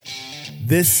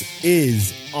This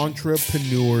is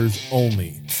Entrepreneurs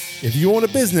Only. If you own a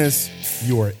business,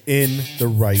 you are in the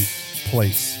right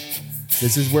place.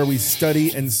 This is where we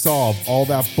study and solve all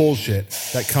that bullshit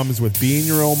that comes with being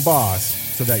your own boss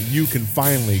so that you can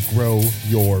finally grow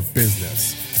your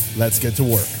business. Let's get to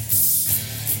work.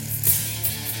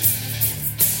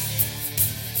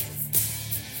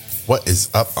 What is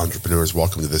up, entrepreneurs?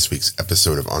 Welcome to this week's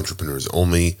episode of Entrepreneurs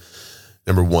Only.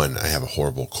 Number one, I have a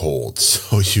horrible cold,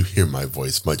 so you hear my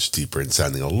voice much deeper and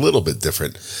sounding a little bit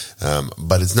different,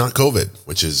 but it's not COVID,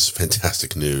 which is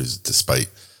fantastic news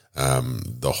despite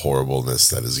the horribleness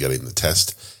that is getting the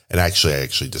test. And I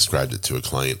actually described it to a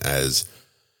client as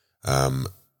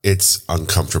it's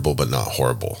uncomfortable but not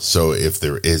horrible. So if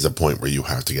there is a point where you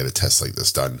have to get a test like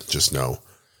this done, just know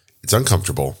it's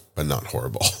uncomfortable but not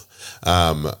horrible.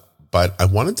 But I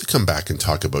wanted to come back and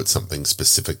talk about something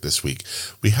specific this week.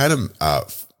 We had a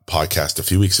podcast a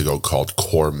few weeks ago called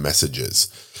Core Messages.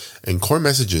 And Core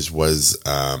Messages was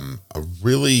a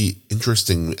really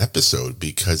interesting episode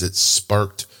because it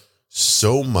sparked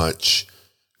so much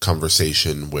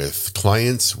conversation with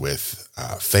clients, with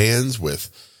fans, with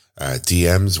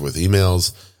DMs, with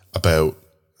emails about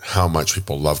how much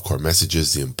people love Core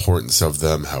Messages, the importance of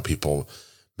them, how people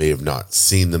may have not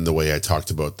seen them the way I talked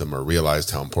about them or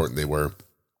realized how important they were.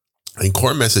 And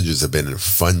Core Messages have been a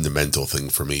fundamental thing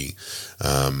for me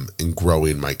in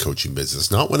growing my coaching business.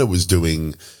 Not when it was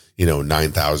doing,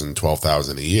 $9,000,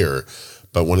 $12,000 a year,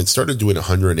 but when it started doing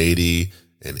 180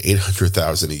 and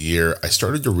 800,000 a year, I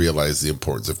started to realize the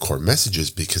importance of Core Messages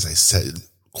because I said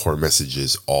Core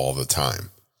Messages all the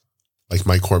time. Like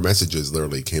my core messages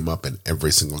literally came up in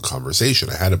every single conversation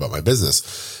I had about my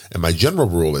business. And my general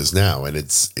rule is now, and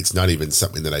it's not even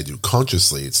something that I do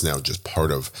consciously, it's now just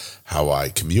part of how I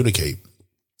communicate.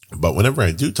 But whenever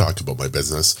I do talk about my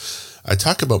business, I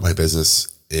talk about my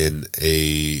business in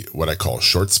what I call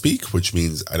short speak, which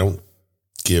means I don't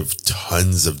give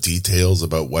tons of details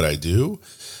about what I do.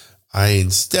 I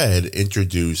instead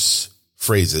introduce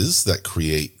phrases that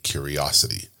create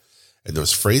curiosity. And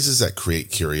those phrases that create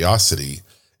curiosity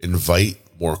invite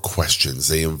more questions.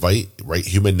 They invite,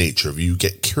 human nature. If you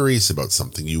get curious about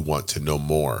something, you want to know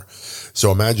more.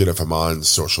 So imagine if I'm on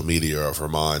social media or if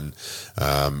I'm on,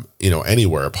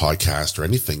 anywhere, a podcast or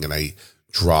anything, and I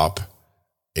drop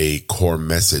a core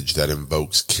message that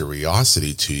invokes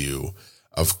curiosity to you,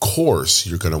 of course,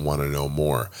 you're going to want to know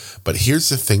more. But here's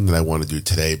the thing that I want to do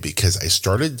today, because I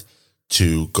started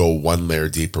to go one layer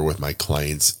deeper with my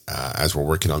clients as we're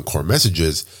working on core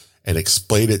messages and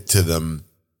explain it to them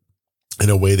in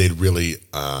a way they'd really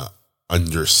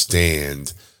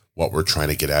understand what we're trying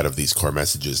to get out of these core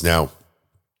messages. Now,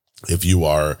 if you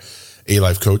are a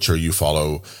life coach or you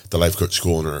follow the Life Coach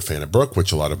School and are a fan of Brooke,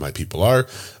 which a lot of my people are,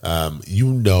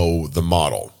 you know the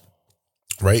model,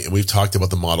 right? And we've talked about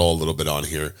the model a little bit on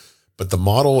here. But the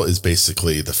model is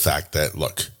basically the fact that,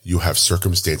 look, you have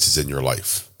circumstances in your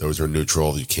life. Those are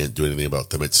neutral. You can't do anything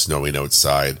about them. It's snowing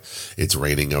outside. It's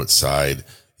raining outside.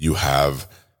 You have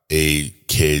a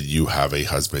kid. You have a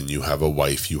husband. You have a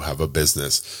wife. You have a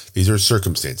business. These are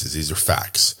circumstances. These are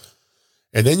facts.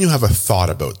 And then you have a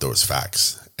thought about those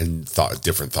facts and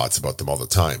different thoughts about them all the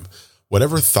time.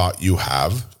 Whatever thought you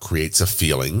have creates a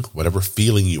feeling. Whatever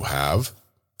feeling you have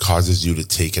causes you to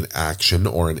take an action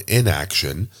or an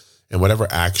inaction. And whatever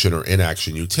action or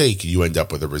inaction you take, you end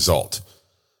up with a result.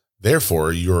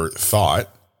 Therefore, your thought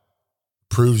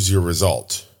proves your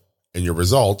result, and your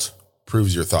result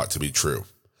proves your thought to be true.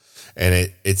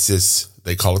 And it's this,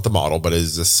 they call it the model, but it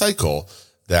is a cycle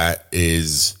that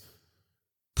is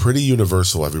pretty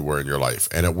universal everywhere in your life.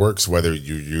 And it works whether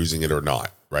you're using it or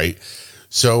not, right?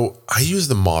 So I use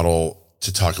the model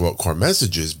to talk about core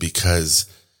messages because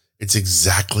it's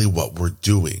exactly what we're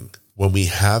doing. When we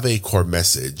have a core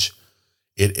message,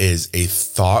 it is a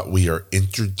thought we are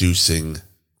introducing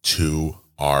to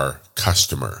our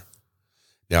customer.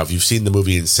 Now, if you've seen the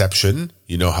movie Inception,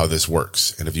 you know how this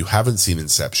works. And if you haven't seen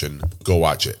Inception, go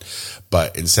watch it.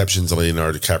 But Inception's a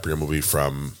Leonardo DiCaprio movie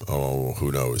from,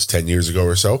 10 years ago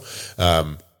or so.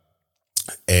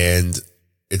 And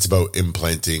it's about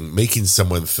making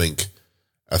someone think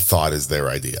a thought is their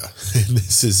idea. And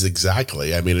this is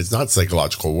exactly, it's not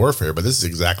psychological warfare, but this is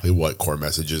exactly what Core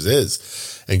Messages is.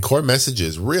 And Core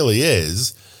Messages really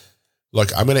is,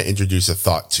 look, I'm going to introduce a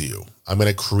thought to you. I'm going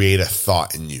to create a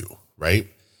thought in you, right?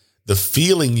 The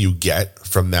feeling you get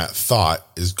from that thought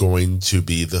is going to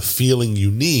be the feeling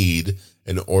you need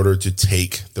in order to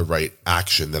take the right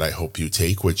action that I hope you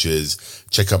take, which is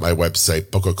check out my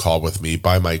website, book a call with me,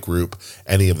 buy my group,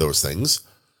 any of those things.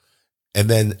 And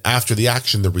then after the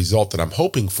action, the result that I'm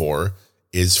hoping for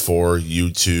is for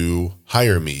you to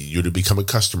hire me, you to become a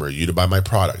customer, you to buy my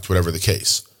product, whatever the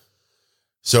case.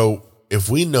 So if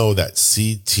we know that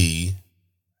CTFAR,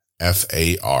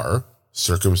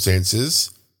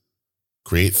 circumstances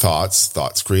create thoughts,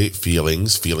 thoughts create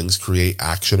feelings, feelings create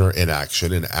action or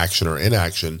inaction, and action or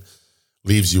inaction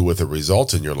leaves you with a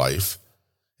result in your life.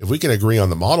 If we can agree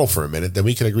on the model for a minute, then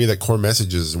we can agree that core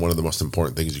messages is one of the most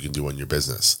important things you can do in your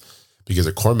business. Because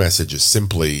a core message is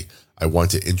simply, I want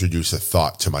to introduce a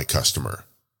thought to my customer.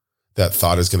 That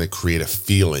thought is going to create a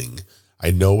feeling.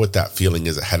 I know what that feeling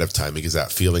is ahead of time because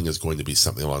that feeling is going to be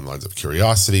something along the lines of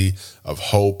curiosity, of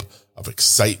hope, of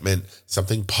excitement,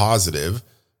 something positive,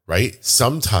 right?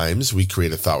 Sometimes we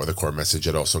create a thought with a core message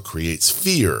that also creates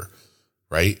fear,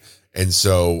 right? And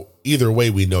so either way,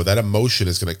 we know that emotion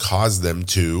is going to cause them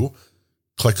to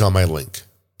click on my link,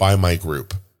 buy my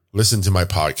group, listen to my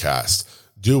podcast,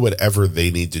 do whatever they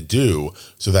need to do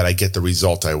so that I get the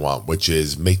result I want, which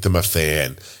is make them a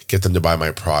fan, get them to buy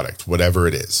my product, whatever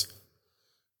it is.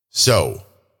 So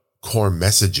core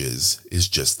messages is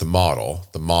just the model.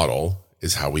 The model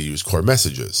is how we use core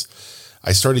messages.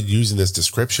 I started using this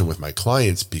description with my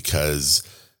clients because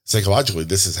psychologically,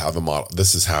 this is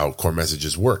how core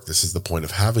messages work. This is the point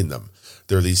of having them.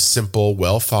 They're these simple,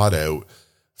 well thought out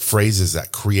phrases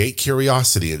that create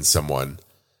curiosity in someone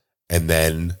and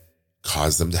then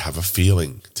cause them to have a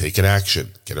feeling, take an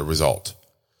action, get a result.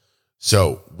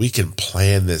 So we can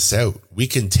plan this out. We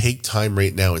can take time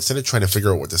right now. Instead of trying to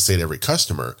figure out what to say to every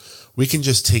customer, we can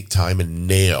just take time and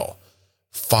nail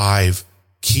 5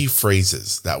 key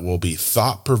phrases that will be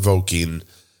thought-provoking,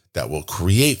 that will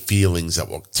create feelings, that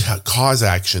will cause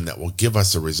action, that will give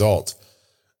us a result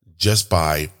just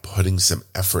by putting some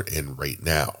effort in right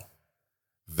now.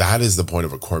 That is the point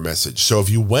of a core message. So if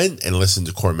you went and listened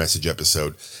to core message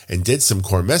episode and did some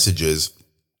core messages,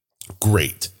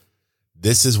 great.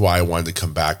 This is why I wanted to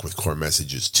come back with core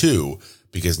messages too,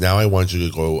 because now I want you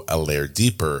to go a layer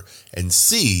deeper and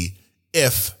see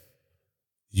if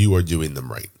you are doing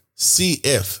them right. See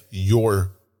if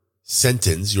your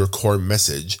sentence, your core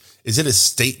message, is it a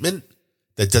statement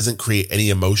that doesn't create any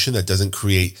emotion, that doesn't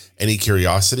create any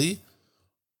curiosity?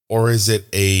 Or is it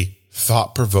a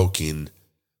thought-provoking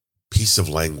piece of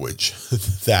language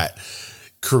that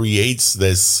creates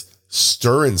this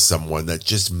stir in someone that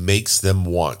just makes them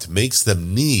want, makes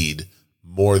them need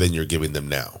more than you're giving them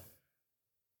now,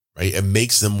 right? It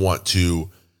makes them want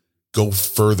to go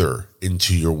further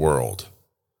into your world,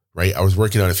 right? I was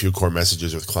working on a few core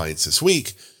messages with clients this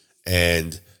week,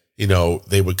 and, you know,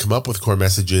 they would come up with core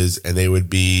messages and they would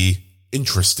be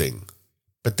interesting,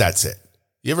 but that's it.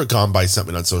 You ever gone by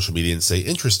something on social media and say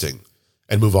interesting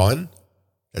and move on?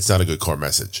 That's not a good core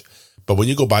message. But when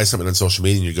you go buy something on social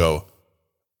media and you go,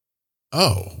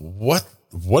 oh, what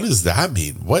does that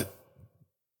mean? What?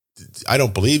 I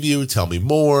don't believe you. Tell me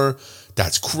more.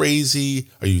 That's crazy.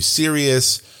 Are you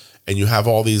serious? And you have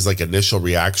all these like initial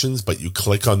reactions, but you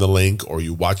click on the link or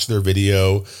you watch their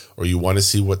video or you want to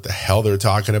see what the hell they're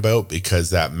talking about because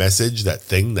that message, that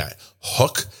thing, that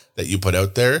hook that you put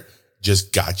out there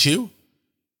just got you.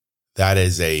 That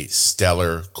is a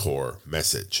stellar core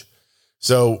message.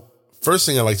 So first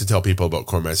thing I like to tell people about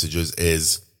core messages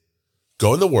is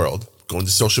go in the world, go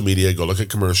into social media, go look at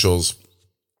commercials,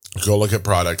 go look at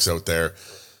products out there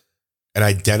and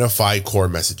identify core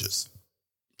messages.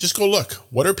 Just go look.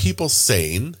 What are people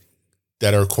saying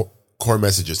that are core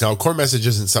messages? Now, a core message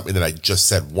isn't something that I just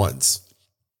said once.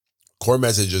 Core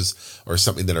messages are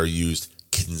something that are used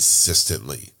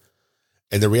consistently.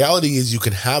 And the reality is you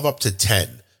can have up to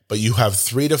 10, but you have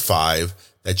 3 to 5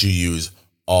 that you use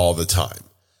all the time.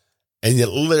 And it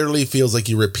literally feels like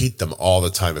you repeat them all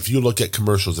the time. If you look at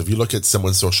commercials, if you look at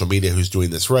someone's social media who's doing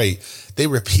this right, they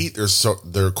repeat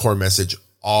their core message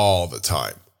all the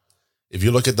time. If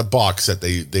you look at the box that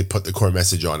they put the core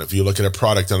message on, if you look at a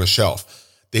product on a shelf,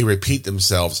 they repeat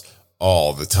themselves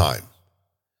all the time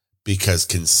because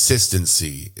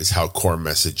consistency is how core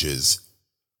messages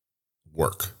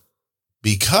work.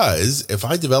 Because if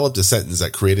I developed a sentence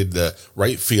that created the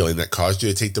right feeling, that caused you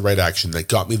to take the right action, that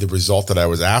got me the result that I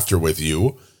was after with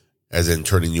you, as in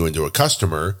turning you into a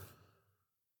customer,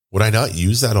 would I not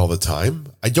use that all the time?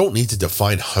 I don't need to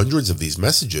define hundreds of these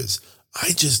messages.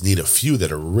 I just need a few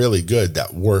that are really good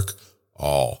that work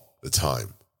all the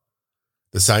time.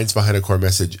 The science behind a core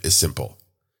message is simple.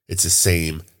 It's the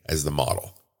same as the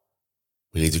model.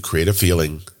 We need to create a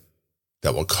feeling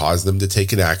that will cause them to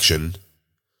take an action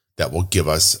that will give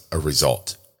us a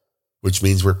result, which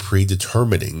means we're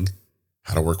predetermining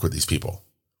how to work with these people.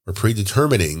 We're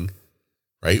predetermining,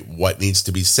 right, what needs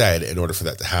to be said in order for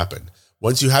that to happen.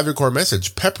 Once you have your core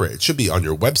message, pepper it. It should be on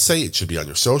your website. It should be on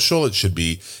your social. It should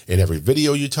be in every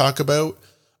video you talk about.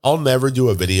 I'll never do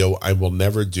a video. I will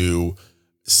never do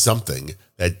something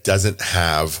that doesn't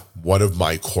have one of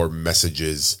my core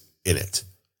messages in it,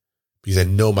 because I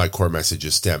know my core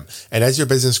messages stem. And as your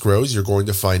business grows, you're going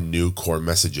to find new core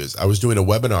messages. I was doing a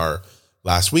webinar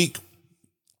last week,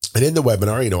 and in the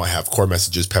webinar, I have core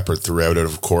messages peppered throughout it,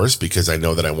 of course, because I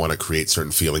know that I want to create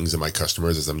certain feelings in my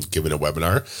customers as I'm giving a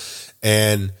webinar.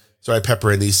 And so I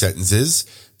pepper in these sentences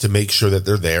to make sure that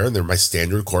they're there, and they're my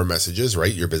standard core messages,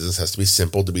 right? Your business has to be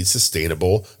simple to be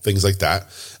sustainable, things like that.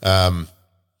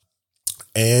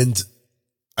 And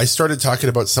I started talking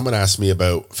about, someone asked me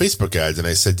about Facebook ads, and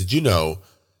I said, did you know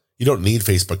you don't need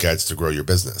Facebook ads to grow your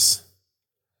business?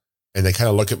 And they kind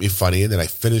of look at me funny. And then I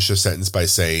finish a sentence by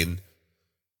saying,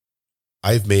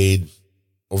 I've made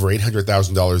over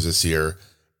 $800,000 this year.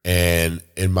 And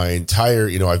in my entire,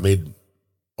 I've made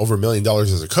over $1 million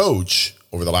as a coach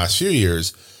over the last few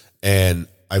years. And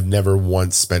I've never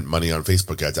once spent money on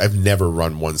Facebook ads. I've never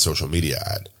run one social media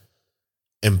ad.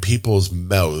 And people's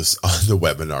mouths on the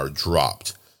webinar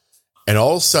dropped. And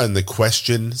all of a sudden, the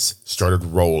questions started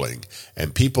rolling,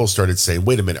 and people started saying,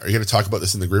 wait a minute, are you going to talk about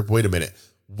this in the group? Wait a minute.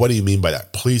 What do you mean by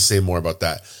that? Please say more about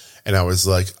that. And I was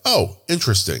like, oh,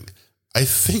 interesting. I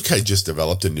think I just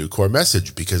developed a new core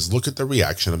message, because look at the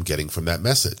reaction I'm getting from that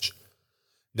message.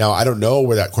 Now, I don't know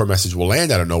where that core message will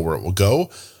land. I don't know where it will go,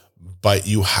 but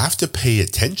you have to pay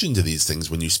attention to these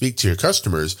things when you speak to your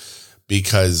customers,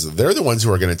 because they're the ones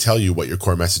who are going to tell you what your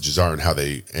core messages are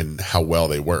and how well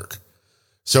they work.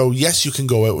 So yes, you can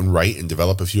go out and write and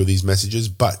develop a few of these messages,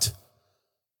 but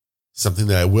something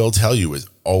that I will tell you is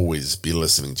always be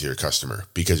listening to your customer,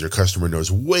 because your customer knows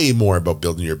way more about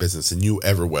building your business than you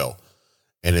ever will.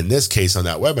 And in this case, on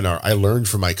that webinar, I learned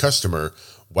from my customer,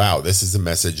 wow, this is a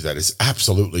message that is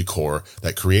absolutely core,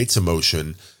 that creates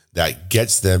emotion, that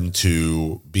gets them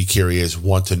to be curious,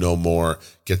 want to know more,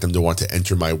 get them to want to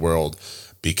enter my world,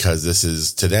 because this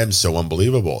is to them so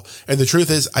unbelievable. And the truth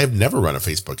is, I've never run a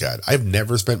Facebook ad. I've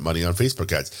never spent money on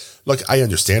Facebook ads. Look, I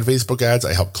understand Facebook ads.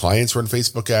 I help clients run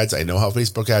Facebook ads. I know how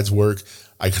Facebook ads work.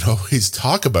 I can always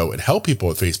talk about and help people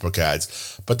with Facebook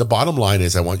ads. But the bottom line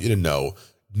is, I want you to know,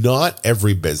 not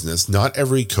every business, not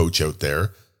every coach out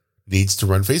there needs to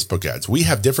run Facebook ads. We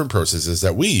have different processes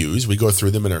that we use. We go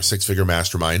through them in our 6-figure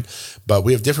mastermind, but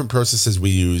we have different processes we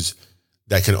use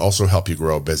that can also help you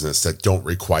grow a business, that don't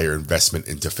require investment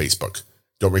into Facebook,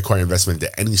 don't require investment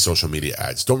into any social media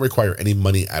ads, don't require any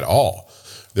money at all.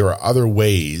 There are other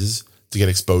ways to get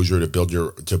exposure, to build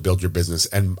your business.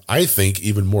 And I think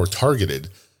even more targeted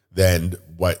than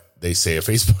what they say a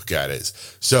Facebook ad is.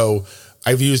 So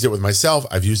I've used it with myself.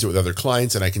 I've used it with other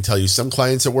clients, and I can tell you, some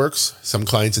clients it works, some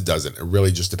clients it doesn't. It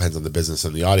really just depends on the business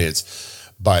and the audience.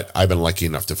 But I've been lucky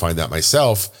enough to find that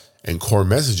myself, and core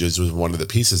messages was one of the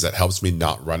pieces that helps me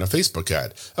not run a Facebook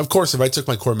ad. Of course, if I took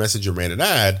my core message and ran an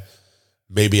ad,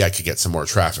 maybe I could get some more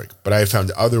traffic, but I found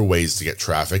other ways to get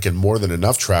traffic, and more than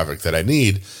enough traffic that I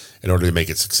need in order to make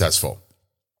it successful.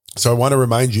 So I want to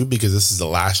remind you, because this is the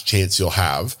last chance you'll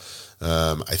have.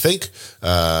 I think,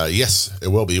 yes, it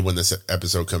will be when this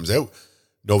episode comes out.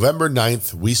 November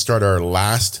 9th, we start our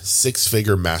last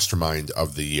 6-figure mastermind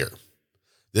of the year.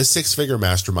 This 6-figure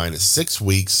mastermind is 6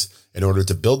 weeks in order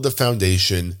to build the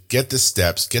foundation, get the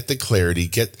steps, get the clarity,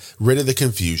 get rid of the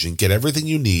confusion, get everything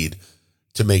you need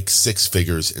to make 6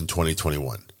 figures in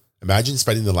 2021. Imagine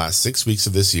spending the last 6 weeks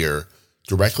of this year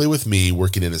directly with me,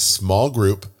 working in a small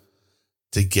group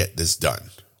to get this done.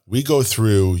 We go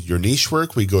through your niche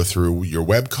work. We go through your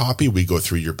web copy. We go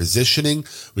through your positioning.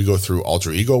 We go through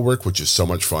alter ego work, which is so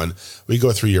much fun. We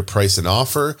go through your price and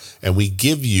offer, and we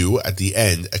give you at the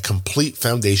end a complete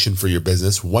foundation for your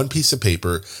business, one piece of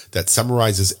paper that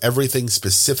summarizes everything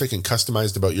specific and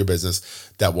customized about your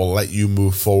business that will let you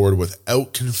move forward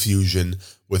without confusion,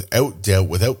 without doubt,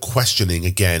 without questioning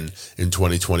again in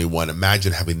 2021.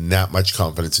 Imagine having that much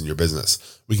confidence in your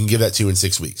business. We can give that to you in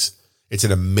 6 weeks. It's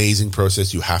an amazing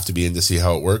process. You have to be in to see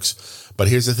how it works. But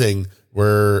here's the thing.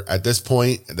 We're at this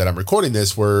point that I'm recording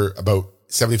this, we're about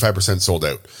 75% sold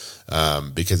out,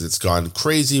 because it's gone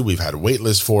crazy. We've had a wait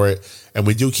list for it, and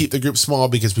we do keep the group small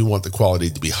because we want the quality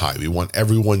to be high. We want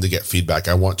everyone to get feedback.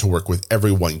 I want to work with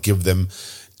everyone, give them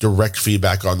direct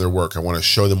feedback on their work. I want to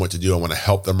show them what to do. I want to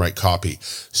help them write copy.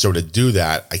 So to do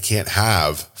that, I can't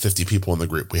have 50 people in the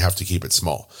group. We have to keep it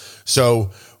small.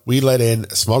 So we let in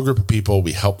a small group of people.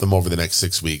 We help them over the next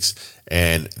 6 weeks.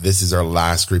 And this is our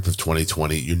last group of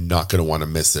 2020. You're not going to want to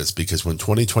miss this, because when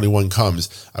 2021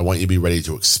 comes, I want you to be ready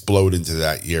to explode into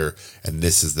that year. And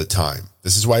this is the time.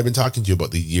 This is why I've been talking to you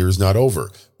about the year's not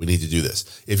over. We need to do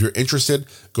this. If you're interested,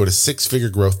 go to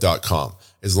sixfiguregrowth.com.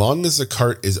 As long as the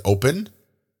cart is open,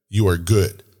 you are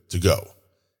good to go.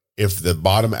 If at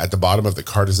the bottom of the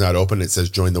cart is not open, it says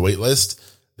join the wait list,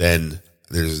 then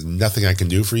there's nothing I can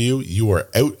do for you. You are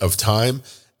out of time,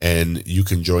 and you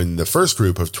can join the first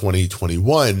group of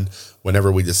 2021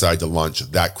 whenever we decide to launch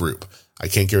that group. I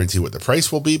can't guarantee what the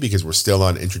price will be, because we're still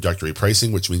on introductory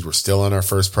pricing, which means we're still on our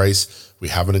first price. We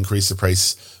haven't increased the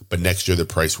price, but next year the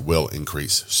price will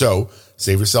increase. So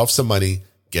save yourself some money,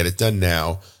 get it done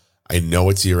now. I know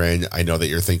it's year end. I know that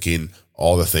you're thinking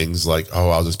all the things like,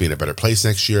 oh, I'll just be in a better place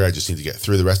next year. I just need to get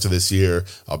through the rest of this year.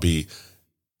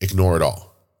 Ignore it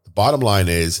all. The bottom line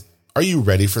is, are you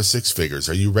ready for six figures?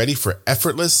 Are you ready for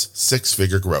effortless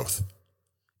six-figure growth?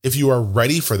 If you are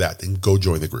ready for that, then go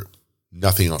join the group.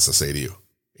 Nothing else to say to you.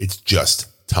 It's just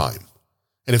time.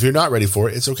 And if you're not ready for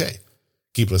it, it's okay.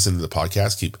 Keep listening to the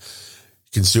podcast. Keep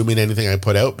consuming anything I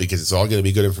put out, because it's all going to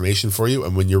be good information for you.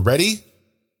 And when you're ready,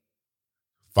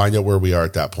 find out where we are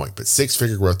at that point. But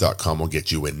sixfiguregrowth.com will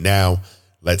get you in now.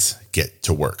 Let's get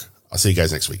to work. I'll see you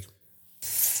guys next week.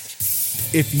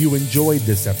 If you enjoyed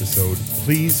this episode,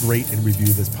 please rate and review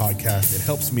this podcast. It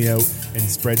helps me out and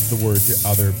spreads the word to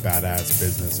other badass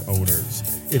business owners.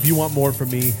 If you want more from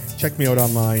me, check me out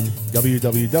online,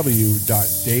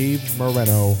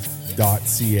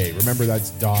 www.davemoreno.ca. Remember,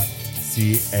 that's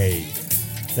 .ca.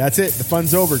 That's it. The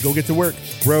fun's over. Go get to work.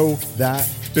 Grow that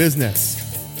business.